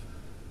 I have.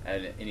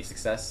 Had any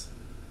success?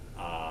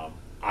 I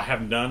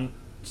haven't done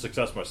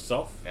success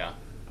myself. Yeah.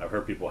 I've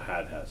heard people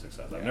had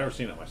success. I've Yeah. never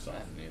seen it myself. I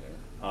haven't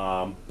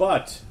either.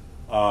 But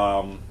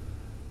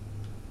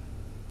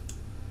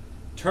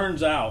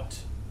turns out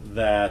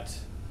that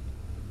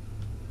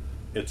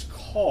it's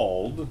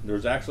called.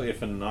 There's actually a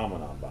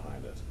phenomenon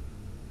behind it.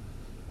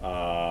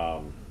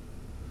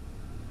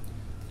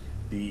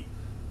 The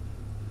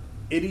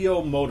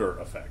ideomotor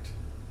effect.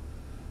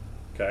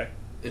 Okay.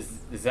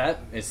 Is that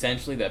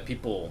essentially that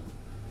people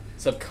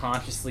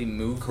subconsciously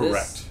move Correct.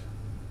 this?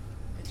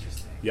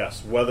 Interesting.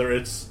 Yes. Whether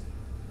it's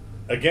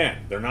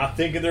again, they're not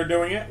thinking they're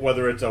doing it.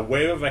 Whether it's a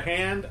wave of a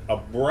hand, a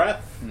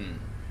breath,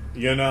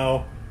 you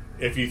know,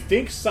 if you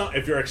think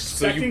if you're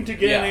expecting to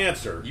get an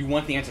answer, You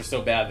want the answer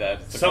so bad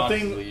that Something-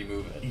 subconsciously you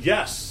move it.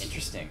 yes,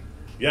 Interesting.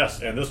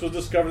 yes, and this was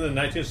discovered in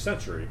the 19th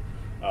century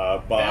by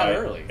That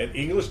early. an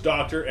English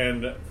doctor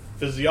and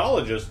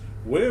physiologist,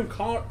 William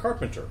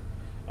Carpenter.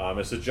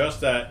 It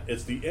suggests that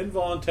it's the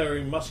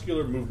involuntary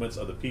muscular movements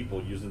of the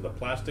people using the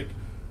plastic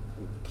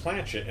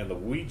planchette and the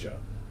Ouija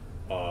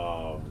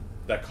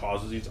that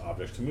causes these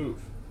objects to move.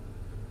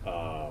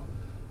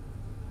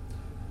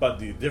 But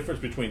the difference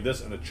between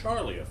this and the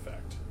Charlie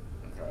effect,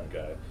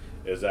 okay,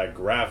 is that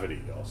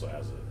gravity also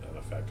has an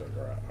effect on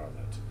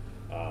it.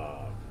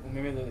 Well,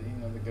 maybe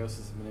the ghost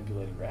is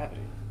manipulating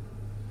gravity.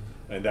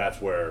 And that's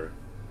where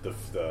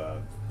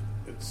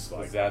it's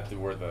like Is that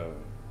where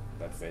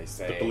that's they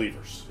say the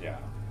believers. Yeah.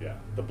 Yeah,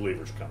 the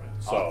believers come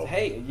in. So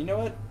hey, you know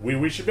what?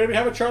 we should maybe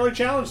have a Charlie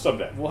challenge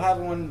someday. We'll have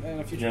one in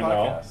a future You know,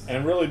 podcast.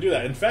 and really do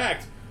that. In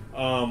fact,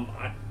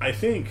 I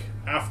think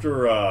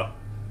after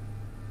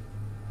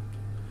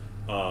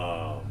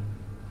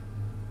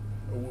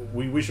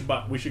we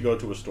should go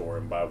to a store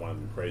and buy one of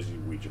them crazy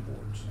Ouija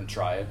boards And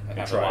try it and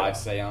have a try it live out.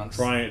 seance.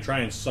 Try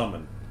and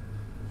summon,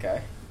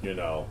 Okay. you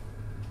know,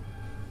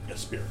 a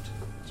spirit.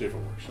 See if it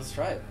works. Let's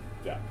try it.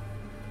 Yeah.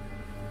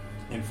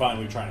 And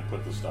finally, try and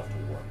put this stuff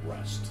to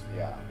rest.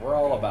 Yeah. We're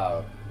all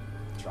about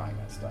trying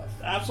that stuff.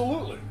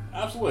 Absolutely,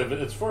 absolutely.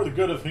 It's for the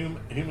good of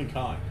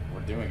humankind.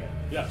 We're doing it.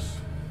 Yes.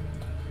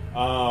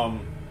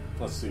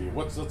 Let's see.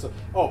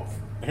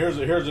 Here's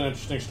an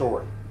interesting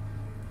story.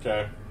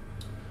 Okay.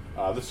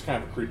 This is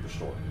kind of a creeper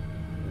story.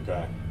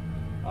 Okay.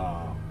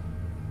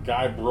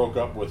 Guy broke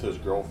up with his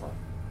girlfriend.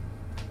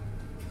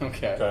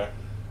 Okay. Okay.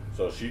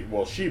 So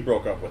she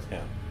broke up with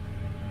him.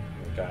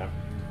 Okay.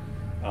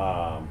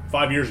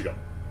 5 years ago.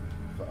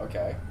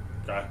 Okay.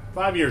 Okay.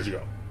 5 years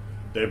ago,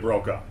 they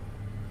broke up.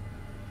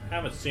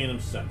 Haven't seen him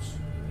since.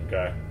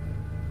 Okay.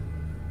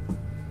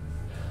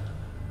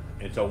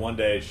 Until one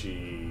day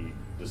she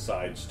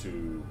decides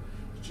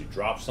she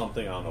dropped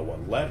something. I don't know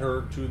what led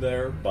her to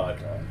there, but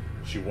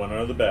she went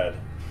under the bed,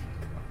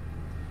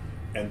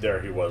 and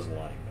there he was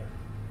lying there.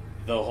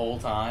 The whole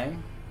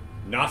time?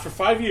 Not for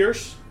 5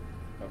 years,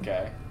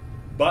 Okay.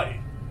 but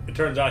it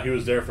turns out he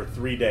was there for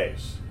 3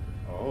 days.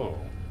 Oh.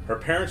 Her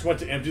parents went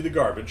to empty the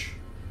garbage.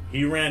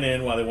 He ran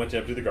in while they went to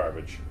empty the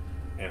garbage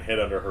and hid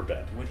under her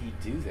bed. What did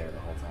he do there the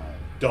whole time?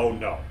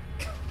 Don't know.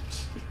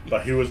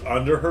 But he was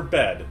under her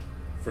bed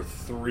for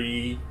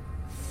 3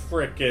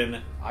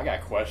 frickin' I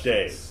got questions.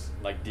 days.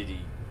 Like, did he,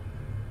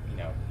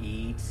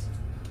 eat?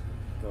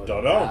 Go to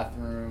Don't the know.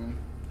 bathroom?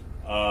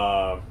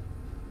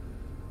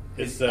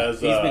 It says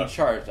He's been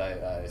charged, I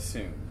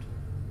assumed.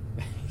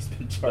 He's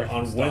been charged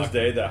on with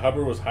Wednesday that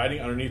Hubbard was hiding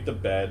underneath the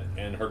bed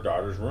in her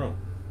daughter's room.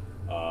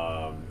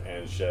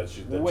 And she said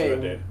the two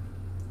had dated.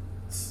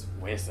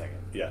 Wait a second.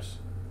 Yes.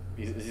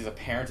 Is he a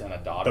parent and a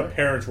daughter? The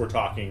parents were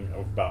talking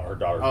about her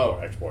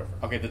daughter's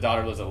ex-boyfriend. Okay, the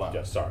daughter lives alone.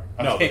 Yes, sorry.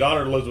 Okay. No, the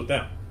daughter lives with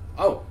them.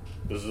 Oh.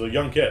 This is a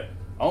young kid.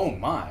 Oh,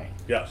 my.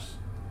 Yes.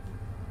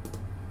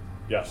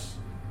 Yes.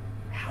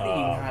 How do you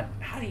not...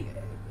 How do you...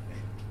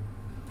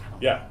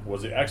 Yeah,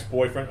 was the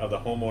ex-boyfriend of the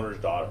homeowner's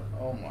daughter.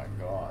 Oh, my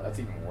God. That's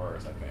even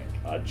worse, I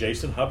think.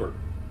 Jason Hubbard.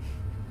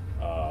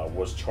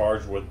 was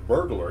charged with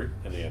burglary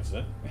in the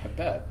incident. I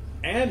bet.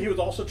 And he was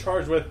also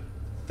charged with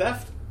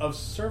theft of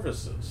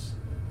services.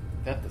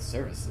 Theft of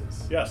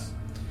services? Yes.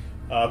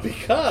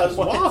 Because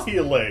while he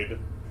laid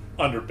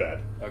under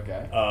bed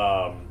Okay.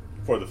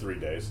 For the 3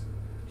 days,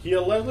 he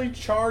allegedly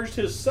charged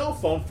his cell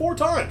phone 4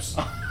 times.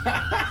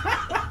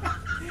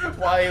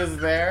 While he was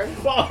there?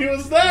 While he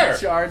was there.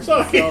 He charged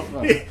so his cell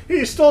phone.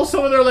 He stole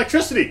some of their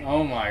electricity.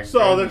 Oh my god.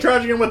 So they're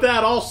charging him with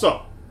that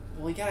also.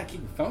 Well, you gotta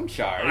keep your phone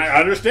charged. I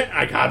understand.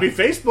 I gotta be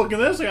Facebooking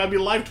this. I gotta be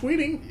live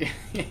tweeting.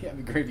 Yeah, it'd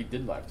be great if you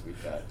did live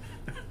tweet that.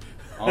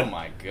 Oh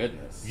my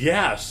goodness.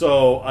 Yeah,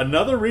 so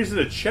another reason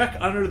to check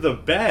under the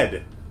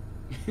bed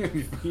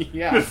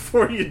Yeah.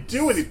 before you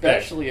do anything.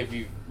 Especially if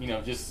you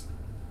just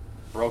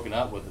broken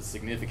up with a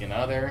significant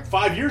other.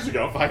 5 years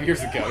ago. 5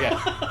 years ago,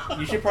 yeah.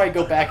 You should probably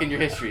go back in your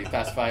history the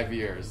past 5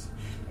 years.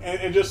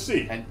 And just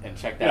see. And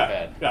check that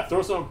bed. Yeah,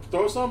 throw some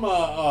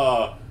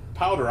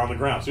powder on the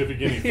ground. See if you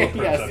get any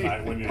footprints at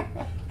night when you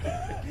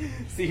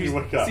see you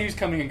wake up. See who's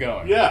coming and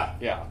going. Yeah.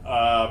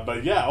 Yeah.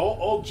 But yeah,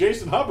 old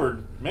Jason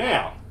Hubbard,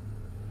 man.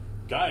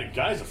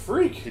 Guy's a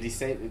freak. Did he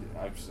say...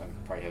 I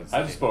probably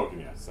hasn't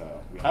spoken yet.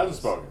 So hasn't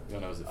spoken. We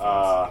don't know his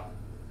offense.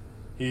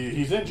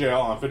 He's in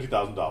jail on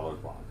 $50,000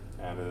 bond.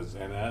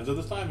 And as of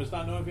this time, it's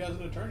not known if he has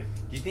an attorney.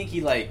 Do you think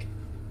he,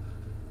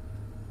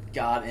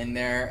 got in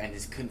there and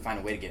just couldn't find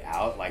a way to get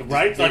out?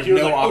 Right? Like he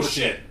was like, oh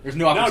shit. There's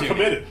no opportunity. Now I'm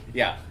committed.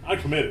 Yeah. I'm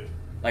committed.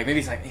 Maybe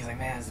he's like,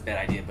 man, that's a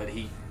bad idea, but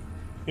he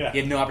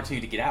had no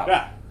opportunity to get out.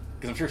 Yeah.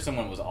 Because I'm sure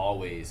someone was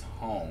always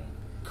home.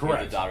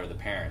 Correct. The daughter of the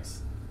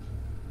parents.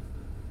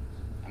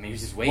 I mean, he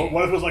was just waiting.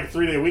 What if it was like a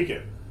 3-day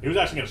weekend? He was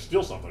actually going to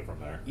steal something from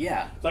there.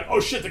 Yeah. It's like, oh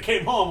shit, they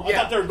came home. I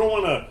thought they were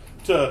going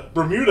to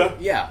Bermuda.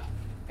 Yeah.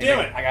 Damn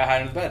it. I got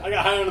high under the bed. I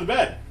got high under the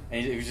bed.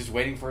 And he was just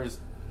waiting for his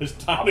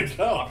time to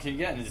go. Opportunity to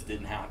get, and it just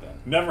didn't happen.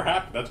 Never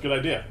happened. That's a good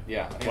idea.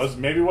 Yeah.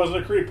 Maybe it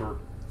wasn't a creeper.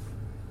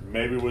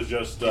 Maybe it was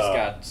just...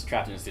 got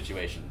trapped in a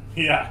situation.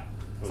 Yeah.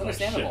 It's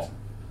understandable.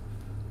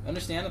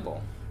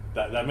 Understandable.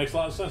 That makes a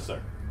lot of sense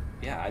there.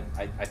 Yeah,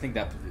 I think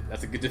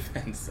that's a good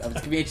defense. It's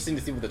going to be interesting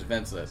to see what the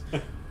defense is.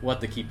 We'll have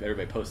to keep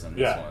everybody posted on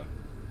this one.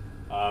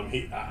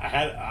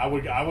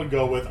 I would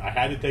go with, I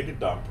had to take a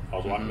dump. I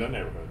was walking down the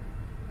neighborhood.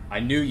 I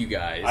knew you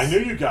guys.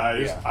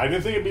 Yeah. I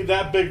didn't think it'd be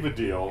that big of a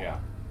deal. Yeah.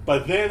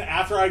 But then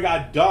after I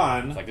got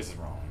done, it's like, this is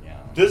wrong. Yeah.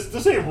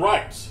 This ain't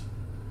right.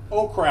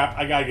 Oh crap!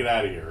 I gotta get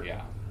out of here.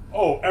 Yeah.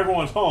 Oh,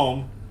 everyone's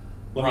home.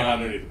 Let me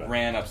underneath the bed.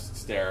 Ran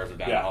upstairs or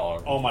down the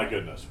hall. Oh my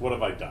goodness! What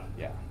have I done?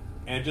 Yeah.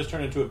 And it just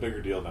turned into a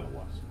bigger deal than it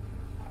was.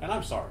 And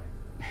I'm sorry.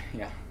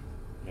 Yeah.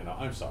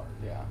 I'm sorry.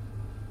 Yeah.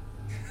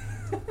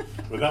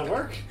 Would that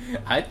work?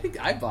 I think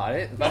I bought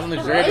it. If I was on the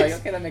jury, Right?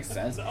 okay, that makes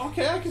sense.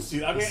 Okay, I can see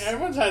that. I mean,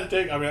 everyone's had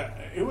to take...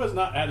 who has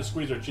not had to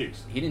squeeze their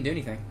cheeks? He didn't do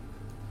anything.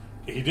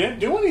 He didn't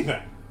do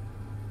anything.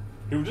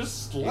 He was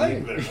just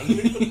laying there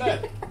underneath the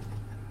bed.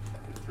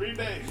 3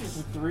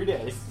 days. 3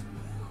 days.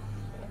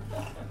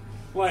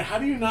 Like, how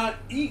do you not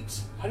eat?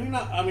 How do you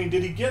not... I mean,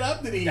 did he get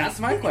up? Did he... That's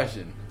my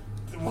question.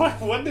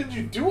 What did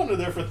you do under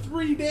there for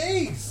 3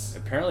 days?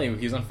 Apparently,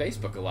 he was on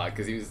Facebook a lot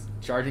because he was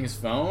charging his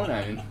phone.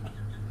 I mean...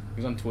 He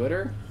was on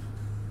Twitter,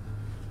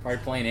 probably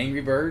playing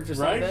Angry Birds or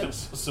something. Right?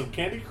 Some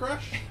Candy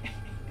Crush?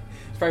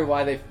 That's probably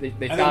why they and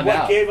found then what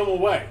out. Gave him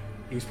away?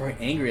 He was probably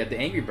angry at the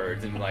Angry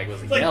Birds and was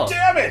like, yelled.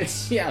 damn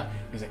it! Yeah.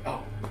 He was like,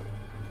 oh.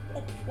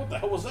 What the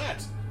hell was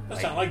that? That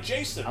sounded like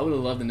Jason. I would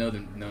have loved to know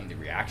the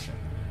reaction.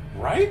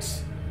 Right?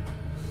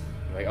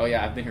 Like, oh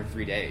yeah, I've been here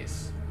 3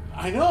 days.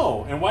 I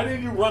know. And why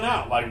didn't you run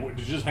out? Like, did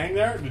you just hang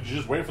there? Did you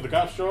just wait for the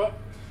cops to show up?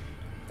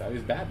 Thought he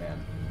was Batman.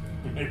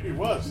 Maybe he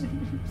was.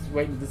 Just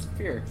waiting to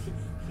disappear.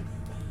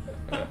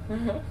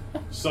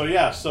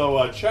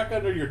 So check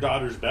under your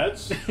daughter's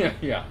beds.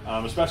 Yeah.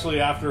 Especially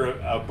after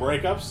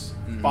breakups.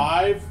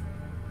 5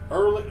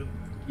 early.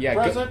 Yeah.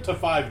 Present to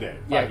 5 days.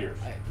 5 years.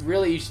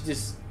 Really, you should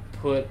just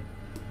put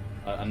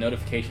a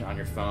notification on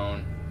your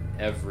phone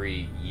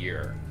every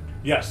year.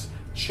 Yes.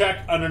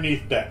 Check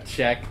underneath bed.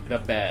 Check the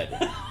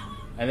bed.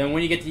 And then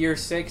when you get to year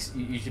 6,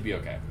 you should be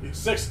okay.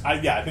 6.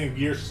 I think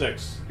year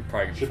 6 You're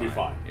probably should be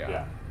fine.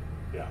 Yeah.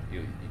 Yeah.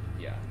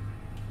 Yeah.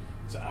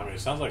 I mean, it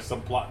sounds like some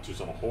plot to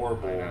some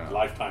horrible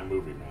Lifetime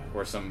movie, man.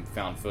 Or some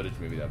found footage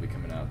movie that'll be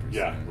coming out pretty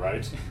soon. Yeah,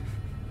 right?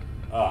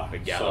 The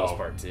Gallows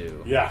Part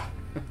 2. Yeah.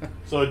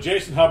 So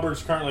Jason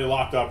Hubbard's currently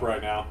locked up right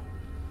now.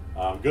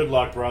 Good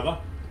luck, brother.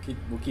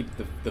 We'll keep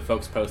the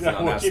folks posted on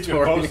that We'll keep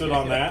story. you posted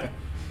on that.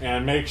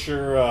 And make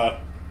sure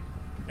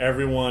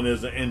everyone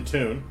is in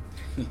tune.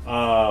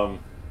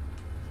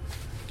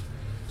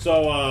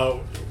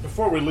 So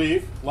before we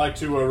leave, I'd like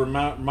to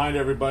remind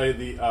everybody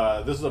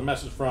this is a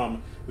message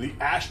from the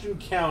Ashton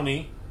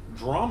County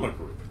Drama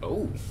Group.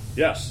 Oh.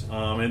 Yes,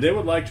 and they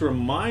would like to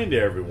remind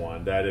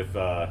everyone that if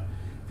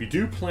you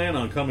do plan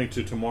on coming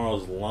to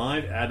tomorrow's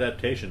live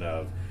adaptation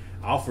of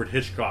Alfred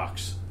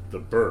Hitchcock's The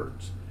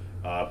Birds,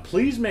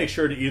 please make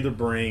sure to either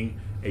bring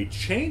a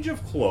change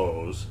of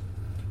clothes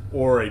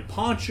or a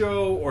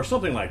poncho or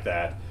something like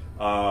that,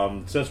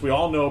 since we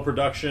all know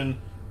production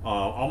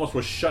almost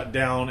was shut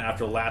down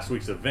after last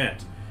week's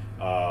event.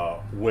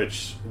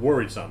 which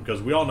worried some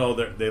because we all know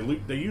that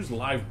they use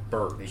live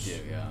birds. They do,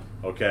 yeah.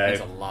 Okay, there's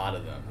a lot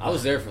of them. I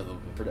was there for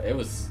it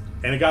was,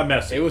 and it got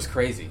messy. It was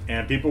crazy,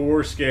 and people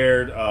were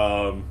scared.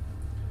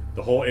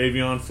 The whole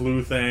avian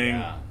flu thing,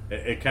 yeah.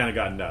 it kind of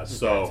got nuts. Bad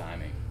So,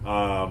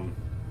 timing.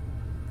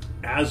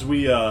 as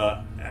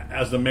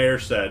the mayor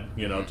said,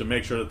 to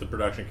make sure that the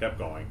production kept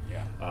going,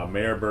 yeah.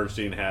 Mayor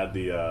Bernstein had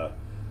the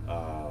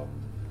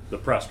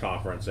press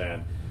conference,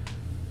 and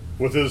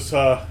with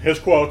his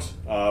quote,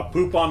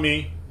 "Poop on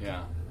me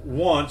Yeah.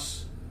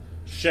 once,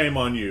 shame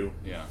on you.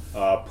 Yeah.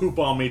 Poop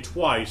on me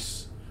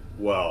twice,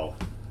 well,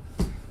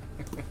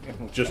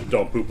 just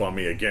don't poop on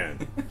me again."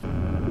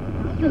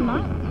 Good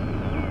luck.